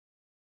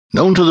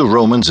Known to the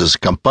Romans as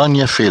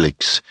Campania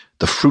Felix,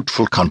 the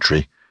fruitful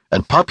country,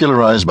 and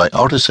popularized by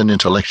artists and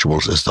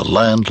intellectuals as the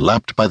land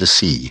lapped by the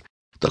sea,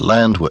 the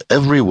land where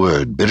every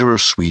word, bitter or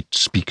sweet,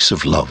 speaks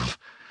of love,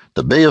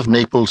 the Bay of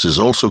Naples is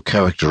also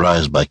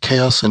characterized by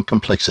chaos and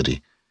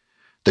complexity.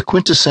 The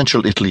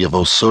quintessential Italy of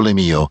O Sole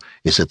Mio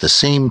is at the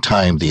same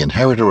time the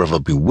inheritor of a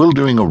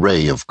bewildering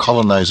array of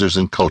colonizers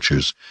and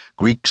cultures,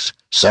 Greeks,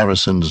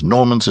 Saracens,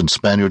 Normans, and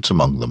Spaniards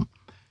among them.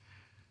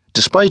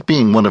 Despite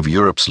being one of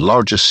Europe's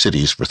largest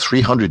cities for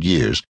 300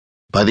 years,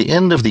 by the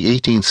end of the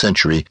 18th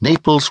century,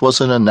 Naples was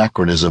an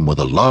anachronism with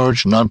a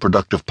large,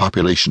 non-productive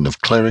population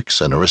of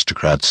clerics and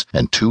aristocrats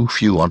and too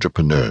few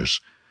entrepreneurs.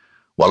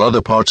 While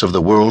other parts of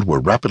the world were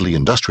rapidly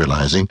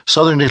industrializing,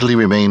 southern Italy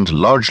remained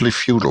largely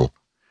feudal.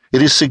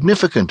 It is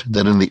significant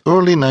that in the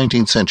early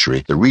 19th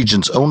century, the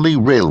region's only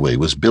railway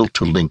was built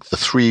to link the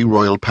three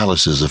royal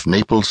palaces of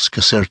Naples,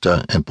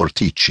 Caserta, and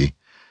Portici.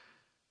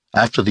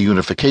 After the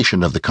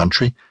unification of the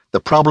country, the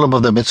problem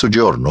of the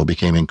Mezzogiorno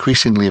became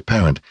increasingly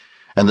apparent,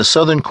 and the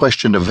southern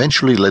question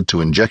eventually led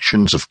to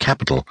injections of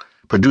capital,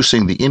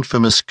 producing the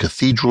infamous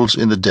cathedrals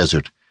in the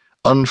desert,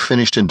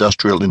 unfinished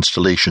industrial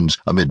installations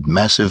amid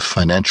massive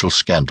financial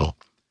scandal.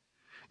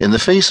 In the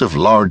face of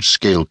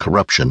large-scale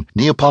corruption,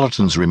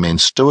 Neapolitans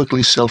remained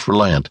stoically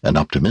self-reliant and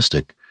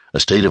optimistic, a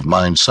state of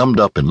mind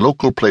summed up in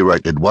local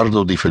playwright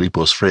Eduardo Di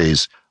Filippo's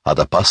phrase, "Ad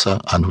passa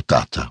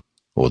annutata,"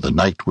 or "the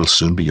night will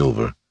soon be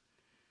over."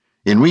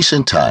 In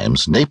recent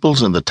times,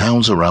 Naples and the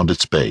towns around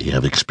its bay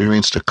have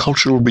experienced a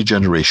cultural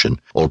regeneration,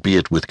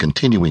 albeit with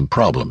continuing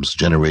problems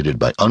generated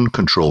by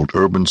uncontrolled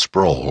urban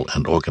sprawl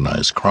and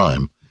organized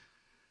crime.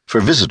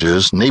 For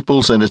visitors,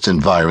 Naples and its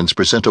environs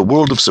present a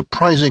world of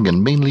surprising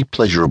and mainly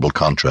pleasurable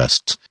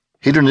contrasts.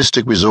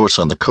 Hedonistic resorts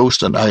on the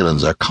coast and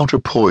islands are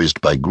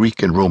counterpoised by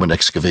Greek and Roman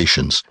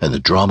excavations and the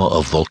drama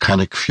of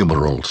volcanic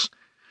fumaroles.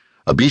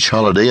 A beach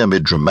holiday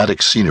amid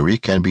dramatic scenery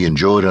can be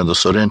enjoyed on the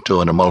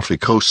Sorrento and Amalfi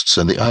coasts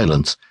and the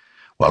islands,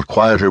 while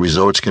quieter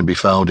resorts can be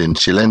found in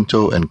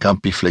Cilento and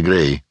Campi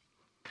Flegrei.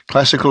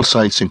 Classical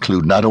sites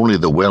include not only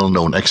the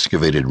well-known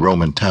excavated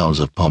Roman towns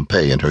of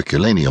Pompeii and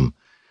Herculaneum,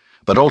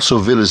 but also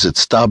villas at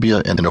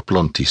Stabia and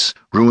Oplontis,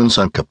 ruins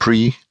on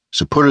Capri,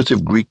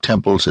 superlative Greek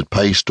temples at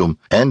Paestum,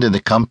 and in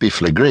the Campi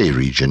Flegrei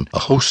region, a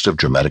host of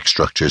dramatic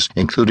structures,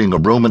 including a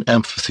Roman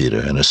amphitheater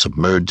and a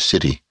submerged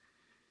city.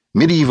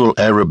 Medieval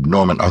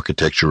Arab-Norman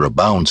architecture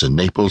abounds in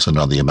Naples and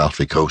on the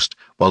Amalfi coast,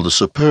 while the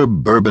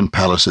superb Bourbon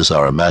palaces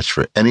are a match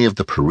for any of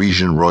the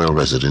Parisian royal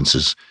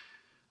residences.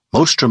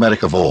 Most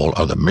dramatic of all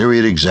are the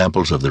myriad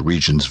examples of the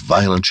region's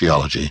violent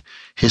geology,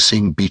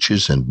 hissing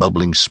beaches and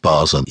bubbling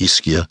spas on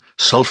Ischia,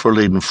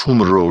 sulfur-laden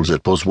fumaroles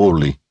at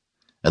Pozzuoli,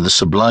 and the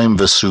sublime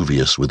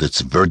Vesuvius with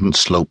its verdant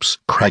slopes,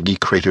 craggy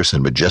craters,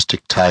 and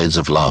majestic tides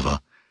of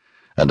lava.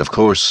 And of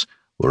course,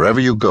 wherever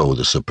you go,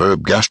 the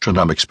superb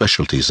gastronomic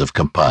specialties of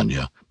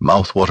Campania,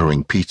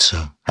 mouth-watering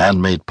pizza,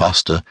 handmade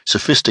pasta,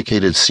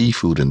 sophisticated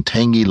seafood, and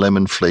tangy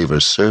lemon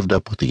flavors served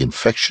up with the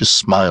infectious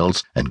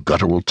smiles and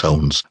guttural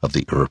tones of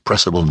the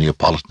irrepressible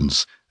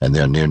Neapolitans and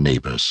their near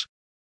neighbors.